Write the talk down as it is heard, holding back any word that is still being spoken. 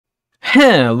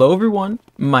Hello everyone,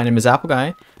 my name is Apple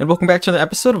Guy, and welcome back to another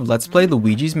episode of Let's Play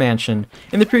Luigi's Mansion.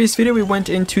 In the previous video we went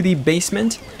into the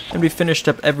basement, and we finished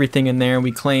up everything in there.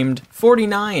 We claimed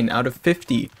 49 out of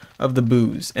 50 of the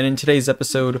boos, and in today's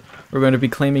episode we're going to be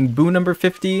claiming boo number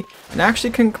 50, and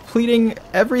actually completing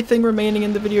everything remaining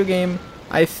in the video game,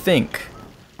 I think.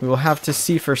 We will have to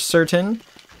see for certain,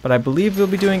 but I believe we'll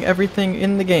be doing everything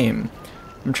in the game.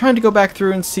 I'm trying to go back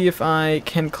through and see if I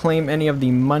can claim any of the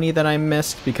money that I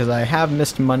missed, because I have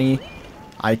missed money.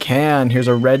 I can. Here's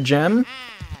a red gem.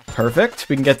 Perfect.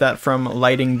 We can get that from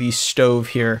lighting the stove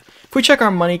here. If we check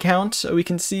our money count, we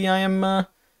can see I am, I'm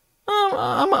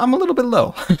a little bit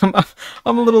low.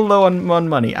 I'm a little low on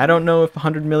money. I don't know if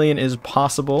 100 million is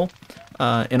possible,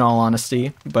 in all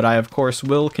honesty, but I, of course,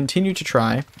 will continue to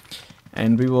try,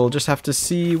 and we will just have to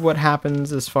see what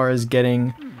happens as far as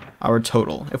getting our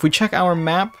total. If we check our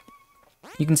map,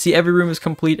 you can see every room is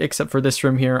complete except for this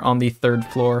room here on the 3rd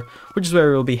floor, which is where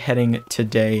we'll be heading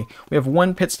today. We have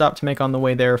one pit stop to make on the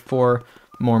way there for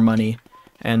more money,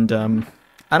 and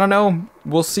I don't know,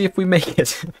 we'll see if we make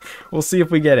it. We'll see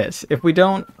if we get it. If we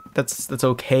don't, that's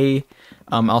okay.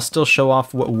 I'll still show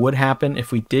off what would happen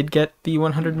if we did get the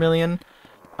 100 million,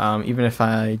 even if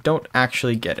I don't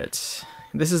actually get it.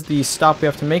 This is the stop we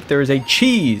have to make. There is a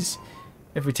cheese.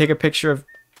 If we take a picture of,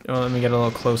 oh, let me get a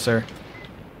little closer.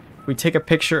 If we take a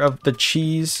picture of the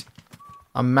cheese,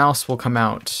 a mouse will come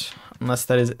out. Unless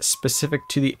that is specific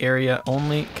to the area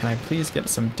only. Can I please get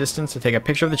some distance to take a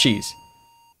picture of the cheese?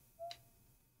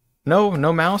 No,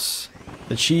 no mouse.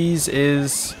 The cheese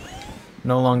is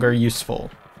no longer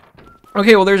useful.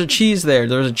 Okay, well there's a cheese there.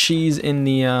 There's a cheese in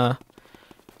the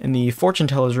fortune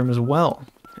teller's room as well.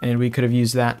 And we could have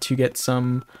used that to get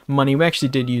some money. We actually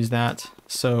did use that.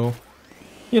 So,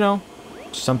 you know,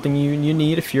 something you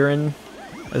need if you're in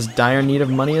as dire need of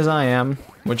money as I am,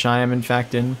 which I am in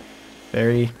fact in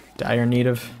very dire need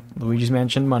of Luigi's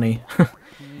Mansion money.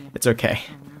 It's okay.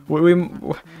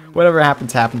 Whatever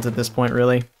happens at this point,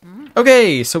 really.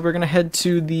 Okay, so we're gonna head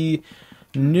to the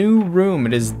new room.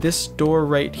 It is this door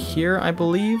right here, I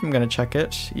believe. I'm gonna check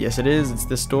it. Yes, it is. It's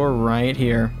this door right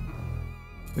here.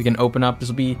 We can open up. This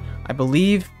will be, I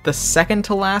believe, the second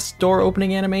to last door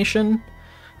opening animation.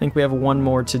 I think we have one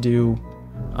more to do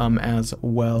as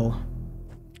well.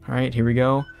 Alright, here we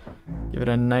go. Give it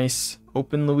a nice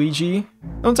open Luigi.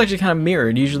 That one's actually kind of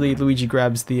mirrored. Usually Luigi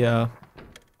grabs the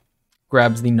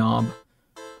knob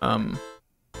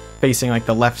facing like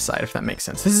the left side, if that makes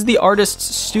sense. This is the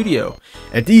artist's studio.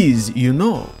 At ease, you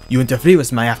know. You interfere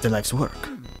with my afterlife's work.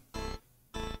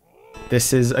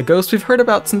 This is a ghost we've heard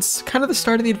about since kind of the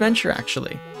start of the adventure,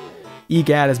 actually.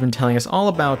 Gadd has been telling us all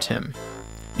about him.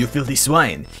 You filthy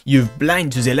swine, you've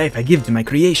blind to the life I give to my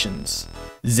creations.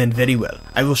 Then very well,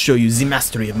 I will show you the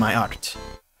mastery of my art.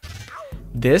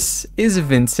 This is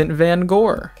Vincent van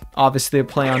Gore. Obviously a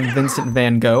play on Vincent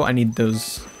van Gogh. I need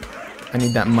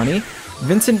that money.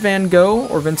 Vincent van Gogh,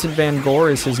 or Vincent van Gore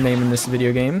is his name in this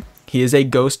video game. He is a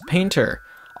ghost painter.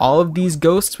 All of these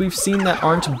ghosts we've seen that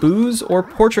aren't boos or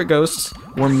portrait ghosts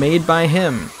were made by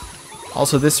him.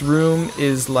 Also, this room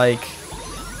is like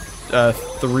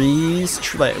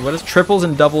triples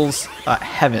and doubles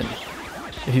heaven.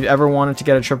 If you've ever wanted to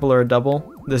get a triple or a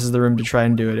double, this is the room to try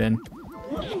and do it in.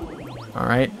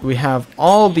 Alright, we have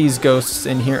all these ghosts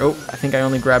in here. Oh, I think I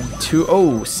only grabbed 2.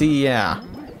 Oh, see, yeah.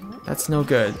 That's no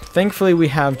good. Thankfully, we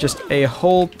have just a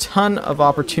whole ton of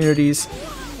opportunities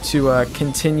to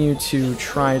continue to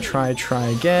try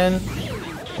again.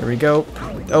 Here we go.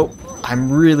 Oh,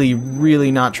 I'm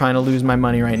really not trying to lose my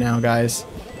money right now, guys.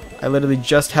 I literally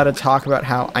just had a talk about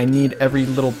how I need every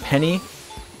little penny,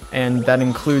 and that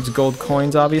includes gold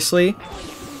coins, obviously.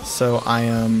 So I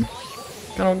am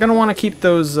gonna want to keep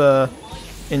those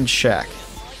in check.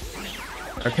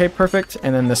 Okay, perfect.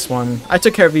 And then this one, I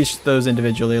took care of those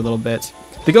individually a little bit.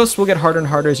 The ghosts will get harder and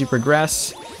harder as you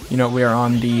progress. You know, we are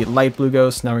on the light blue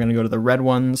ghosts. Now we're gonna go to the red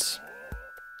ones.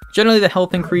 Generally, the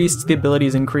health increased, the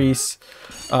abilities increase,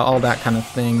 all that kind of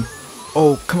thing.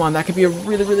 Oh, come on, that could be a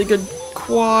really good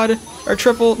quad or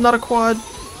triple, not a quad.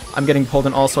 I'm getting pulled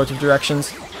in all sorts of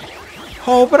directions.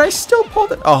 Oh, but I still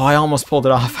pulled it. Oh, I almost pulled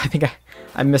it off. I think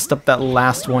I messed up that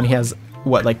last one. He has,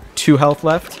 what, like 2 health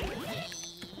left?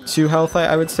 2 health,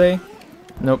 I would say.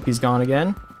 Nope, he's gone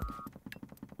again.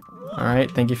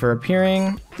 Alright, thank you for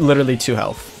appearing. Literally 2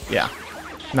 health. Yeah,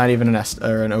 not even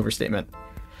an overstatement.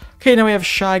 Okay, now we have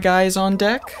Shy Guys on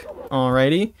deck.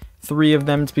 Alrighty, 3 of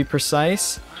them to be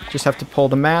precise. Just have to pull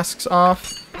the masks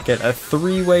off, get a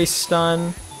 3-way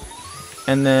stun,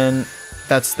 and then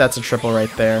that's a triple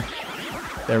right there.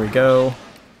 There we go.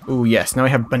 Ooh, yes, now we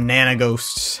have banana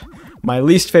ghosts. My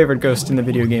least favorite ghost in the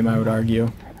video game, I would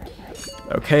argue.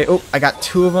 Okay, oh, I got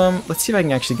 2 of them. Let's see if I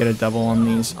can actually get a double on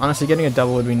these. Honestly, getting a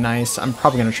double would be nice. I'm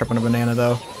probably going to trip on a banana,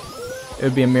 though. It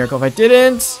would be a miracle if I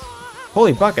didn't.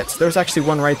 Holy buckets. There's actually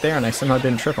one right there, and I somehow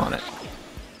didn't trip on it.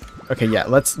 Okay, yeah,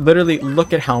 let's literally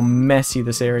look at how messy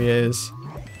this area is.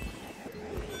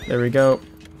 There we go.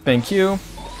 Thank you.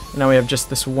 Now we have just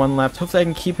this one left. Hopefully I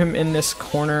can keep him in this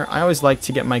corner. I always like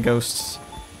to get my ghosts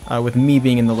with me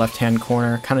being in the left-hand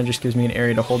corner. Kind of just gives me an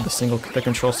area to hold the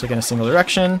control stick in a single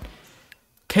direction.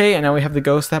 Okay, and now we have the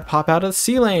ghosts that pop out of the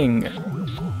ceiling.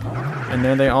 And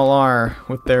there they all are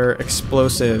with their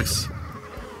explosives.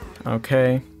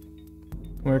 Okay.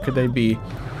 Where could they be?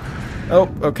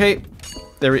 Oh, okay.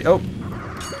 There we... Oh.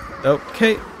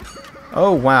 Okay.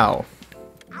 Oh, wow.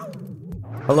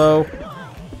 Hello?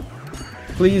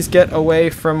 Please get away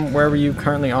from wherever you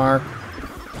currently are.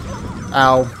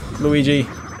 Ow. Luigi.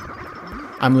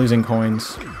 I'm losing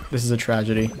coins. This is a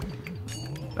tragedy.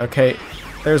 Okay.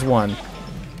 There's one.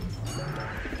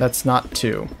 That's not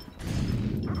 2.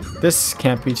 This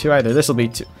can't be 2 either. This will be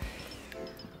 2.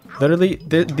 Literally,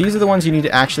 these are the ones you need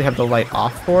to actually have the light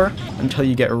off for until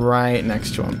you get right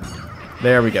next to them.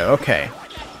 There we go. Okay.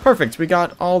 Perfect. We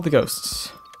got all the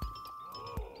ghosts.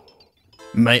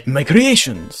 My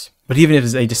creations. But even if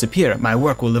they disappear, my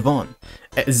work will live on.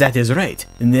 That is right.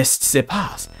 N'est ce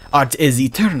pas? Art is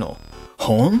eternal.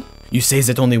 Hon? You say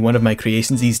that only one of my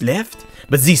creations is left?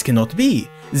 But this cannot be.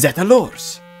 That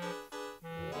allures.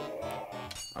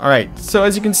 Alright, so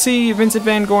as you can see, Vincent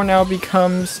Van Gore now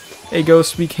becomes a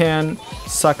ghost we can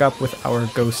suck up with our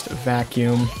ghost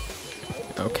vacuum.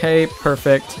 Okay,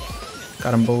 perfect.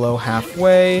 Got him below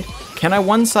halfway. Can I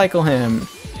one-cycle him?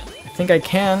 I think I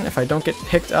can if I don't get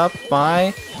picked up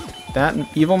by that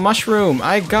evil mushroom.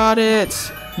 I got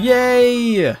it!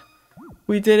 Yay!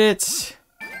 We did it!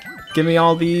 Give me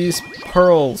all these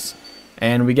pearls.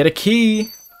 And we get a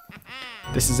key.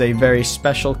 This is a very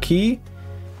special key.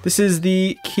 This is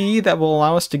the key that will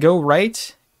allow us to go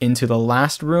right into the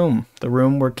last room, the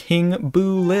room where King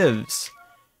Boo lives.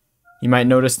 You might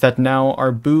notice that now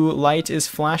our Boo light is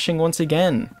flashing once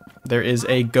again. There is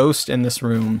a ghost in this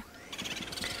room.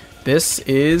 This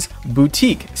is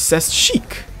Boutique C'est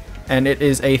Chic, and it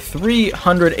is a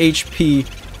 300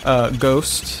 HP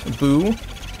ghost Boo.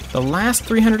 The last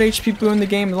 300 HP Boo in the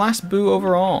game, the last Boo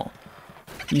overall.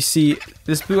 You see,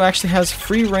 this Boo actually has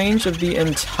free range of the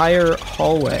entire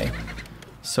hallway.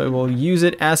 So it will use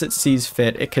it as it sees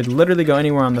fit. It could literally go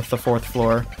anywhere on the third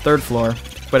floor,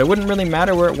 but it wouldn't really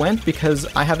matter where it went because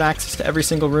I have access to every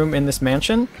single room in this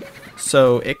mansion,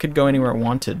 so it could go anywhere it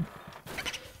wanted.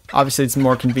 Obviously, it's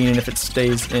more convenient if it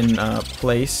stays in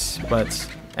place, but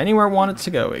anywhere it wanted to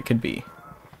go, it could be.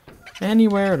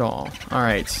 Anywhere at all.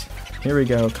 Alright, here we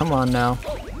go. Come on now.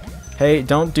 Hey,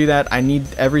 don't do that. I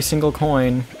need every single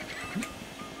coin.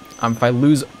 If I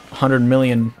lose 100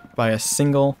 million by a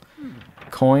single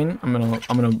coin, I'm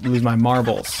gonna lose my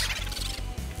marbles.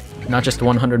 Not just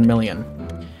 100 million.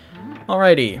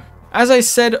 Alrighty. As I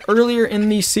said earlier in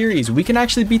the series, we can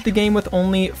actually beat the game with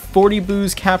only 40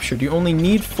 boos captured. You only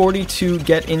need 40 to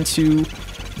get into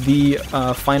the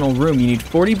final room. You need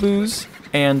 40 boos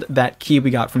and that key we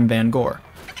got from Van Gore.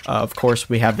 Of course,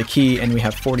 we have the key, and we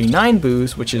have 49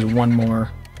 boos, which is 1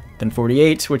 more than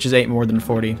 48, which is 8 more than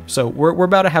 40. So we're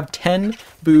about to have 10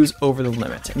 boos over the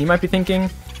limit. And you might be thinking,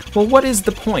 well, what is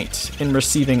the point in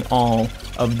receiving all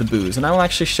of the boos? And I will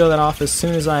actually show that off as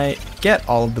soon as I get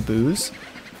all of the boos.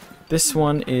 This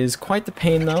one is quite the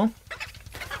pain, though.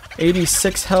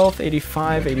 86 health,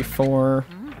 85, 84,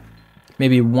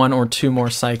 maybe 1 or 2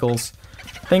 more cycles.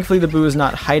 Thankfully, the Boo is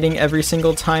not hiding every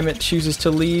single time it chooses to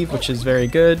leave, which is very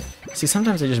good. See,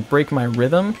 sometimes I just break my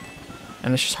rhythm,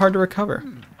 and it's just hard to recover.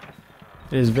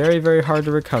 It is very, very hard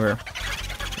to recover.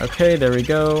 Okay, there we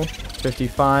go.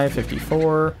 55,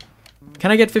 54.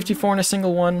 Can I get 54 in a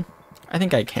single one? I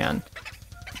think I can.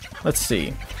 Let's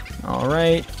see.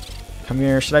 Alright. Come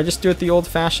here. Should I just do it the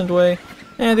old-fashioned way?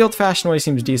 Eh, the old-fashioned way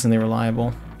seems decently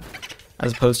reliable.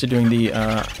 As opposed to doing the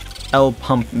L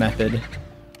pump method,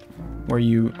 where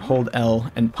you hold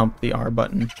L and pump the R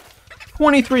button.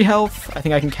 23 health. I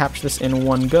think I can capture this in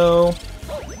one go.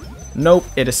 Nope,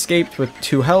 it escaped with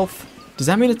 2 health. Does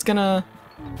that mean it's gonna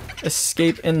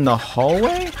escape in the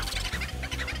hallway?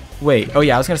 Wait, oh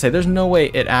yeah, I was gonna say, there's no way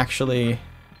it actually...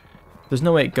 There's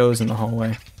no way it goes in the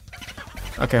hallway.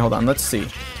 Okay, hold on, let's see.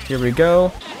 Here we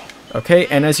go. Okay,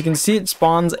 and as you can see, it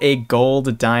spawns a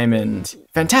gold diamond.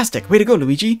 Fantastic! Way to go,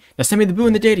 Luigi! Now send me the Boo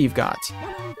and the data you've got.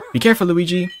 Be careful,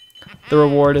 Luigi. The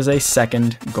reward is a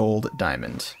second gold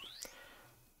diamond.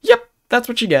 Yep, that's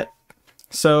what you get.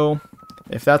 So,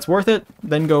 if that's worth it,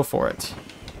 then go for it.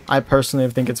 I personally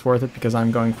think it's worth it because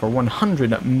I'm going for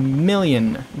 100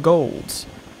 million golds.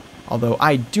 Although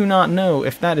I do not know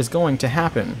if that is going to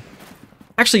happen.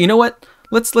 Actually, you know what?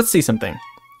 Let's see something.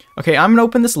 Okay, I'm gonna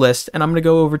open this list and I'm gonna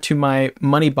go over to my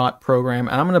MoneyBot program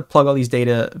and I'm gonna plug all these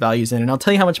data values in and I'll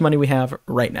tell you how much money we have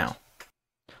right now.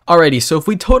 Alrighty, so if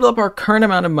we total up our current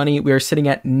amount of money, we are sitting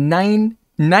at 90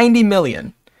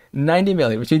 million. 90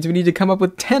 million, which means we need to come up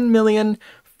with 10 million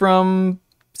from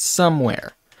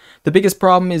somewhere. The biggest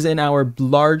problem is in our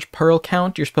large pearl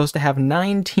count. You're supposed to have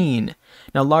 19.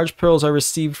 Now, large pearls are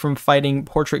received from fighting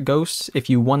portrait ghosts.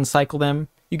 If you one cycle them,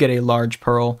 you get a large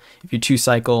pearl. If you two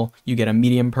cycle, you get a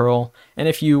medium pearl. And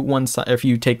if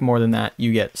you take more than that,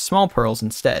 you get small pearls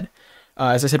instead.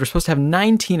 As I said, we're supposed to have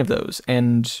 19 of those,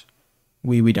 and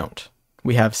we don't.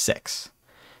 We have 6.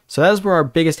 So that is where our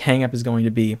biggest hang-up is going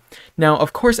to be. Now,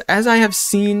 of course, as I have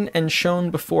seen and shown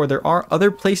before, there are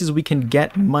other places we can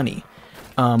get money.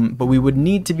 But we would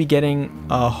need to be getting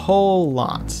a whole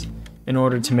lot in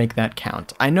order to make that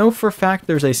count. I know for a fact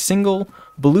there's a single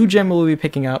blue gem we'll be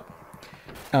picking up,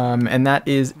 and that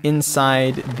is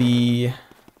inside the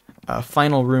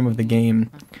final room of the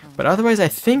game. But otherwise, I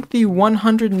think the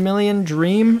 100 million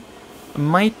dream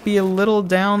might be a little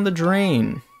down the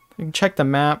drain. We can check the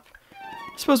map.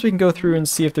 I suppose we can go through and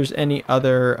see if there's any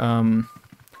other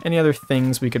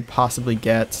things we could possibly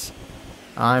get.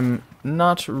 I'm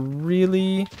not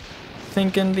really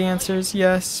thinking the answer is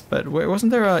yes, but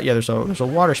wasn't there a... Yeah, there's a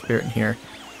water spirit in here.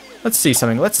 Let's see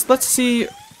something. Let's see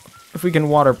if we can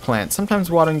water plants. Sometimes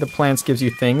watering the plants gives you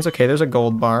things. Okay, there's a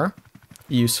gold bar.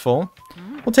 Useful.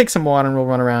 We'll take some water and we'll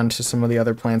run around to some of the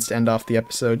other plants to end off the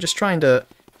episode. Just trying to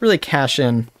really cash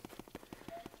in.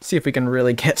 See if we can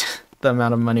really get the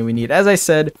amount of money we need. As I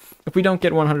said, if we don't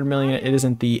get 100 million, it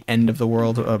isn't the end of the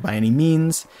world by any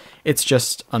means. It's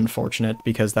just unfortunate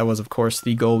because that was, of course,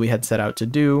 the goal we had set out to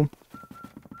do.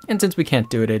 And since we can't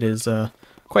do it, it is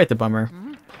quite the bummer.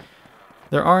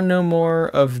 There are no more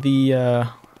of the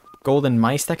golden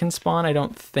mice that can spawn, I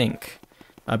don't think.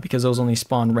 Because those only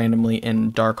spawn randomly in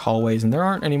dark hallways, and there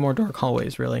aren't any more dark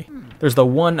hallways, really. There's the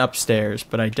one upstairs,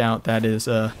 but I doubt that is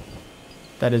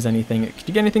anything. Could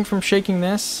you get anything from shaking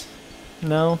this?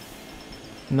 No,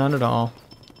 none at all.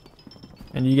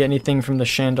 And you get anything from the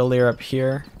chandelier up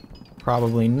here?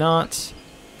 Probably not.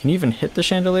 Can you even hit the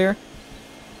chandelier?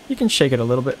 You can shake it a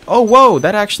little bit. Oh, whoa!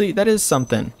 That is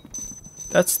something.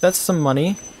 That's some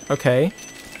money. Okay.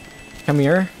 Come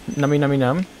here. Nummy nummy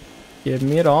num. Give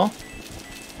me it all.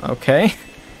 Okay.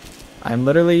 I'm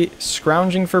literally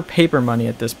scrounging for paper money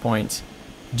at this point.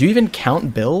 Do you even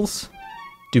count bills?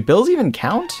 Do bills even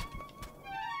count?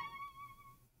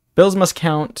 Bills must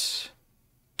count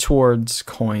towards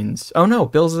coins. Oh no,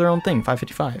 bills are their own thing.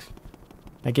 555.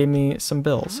 That gave me some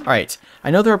bills. Alright,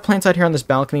 I know there are plants out here on this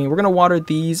balcony. We're going to water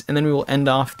these, and then we will end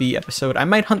off the episode. I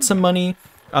might hunt some money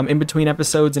in between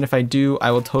episodes, and if I do,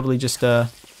 I will totally just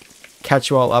catch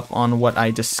you all up on what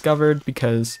I discovered,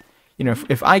 because, you know,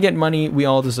 if I get money, we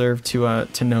all deserve to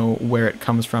know where it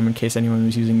comes from, in case anyone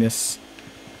was using this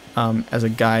as a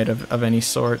guide of any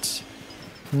sort.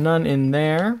 None in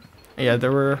there. Yeah,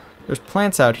 there's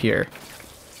plants out here.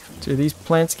 Do these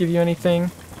plants give you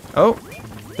anything? Oh,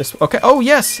 this, okay. Oh,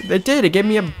 yes, it did. It gave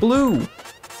me a blue.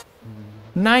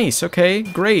 Nice. Okay,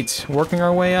 great. Working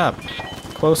our way up.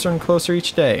 Closer and closer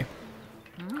each day.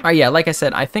 Alright, yeah, like I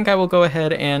said, I think I will go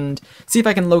ahead and see if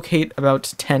I can locate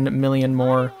about 10 million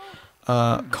more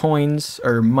coins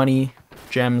or money,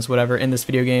 gems, whatever, in this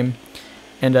video game.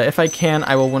 And if I can,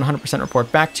 I will 100%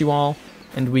 report back to you all,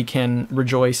 and we can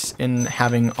rejoice in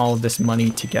having all of this money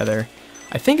together.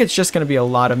 I think it's just going to be a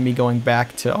lot of me going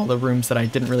back to all the rooms that I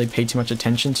didn't really pay too much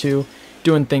attention to,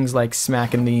 doing things like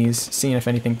smacking these, seeing if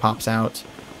anything pops out,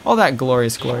 all that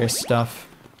glorious, glorious stuff.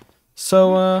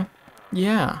 So,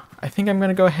 yeah, I think I'm going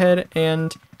to go ahead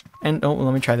and oh,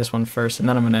 let me try this one first, and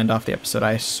then I'm going to end off the episode,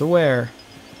 I swear.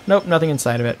 Nope, nothing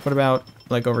inside of it. What about,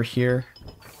 like, over here?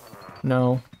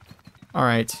 No.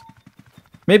 Alright.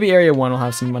 Maybe Area 1 will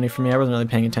have some money for me. I wasn't really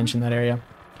paying attention in that area.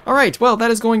 Alright, well,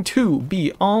 that is going to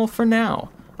be all for now.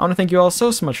 I want to thank you all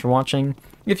so much for watching.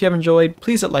 If you have enjoyed,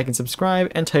 please hit like and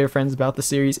subscribe, and tell your friends about the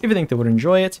series if you think they would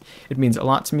enjoy it. It means a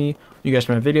lot to me. You guys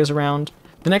from my videos around.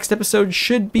 The next episode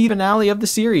should be the finale of the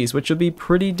series, which will be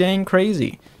pretty dang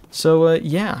crazy. So,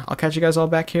 yeah, I'll catch you guys all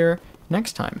back here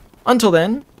next time. Until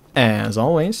then, as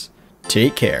always,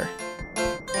 take care.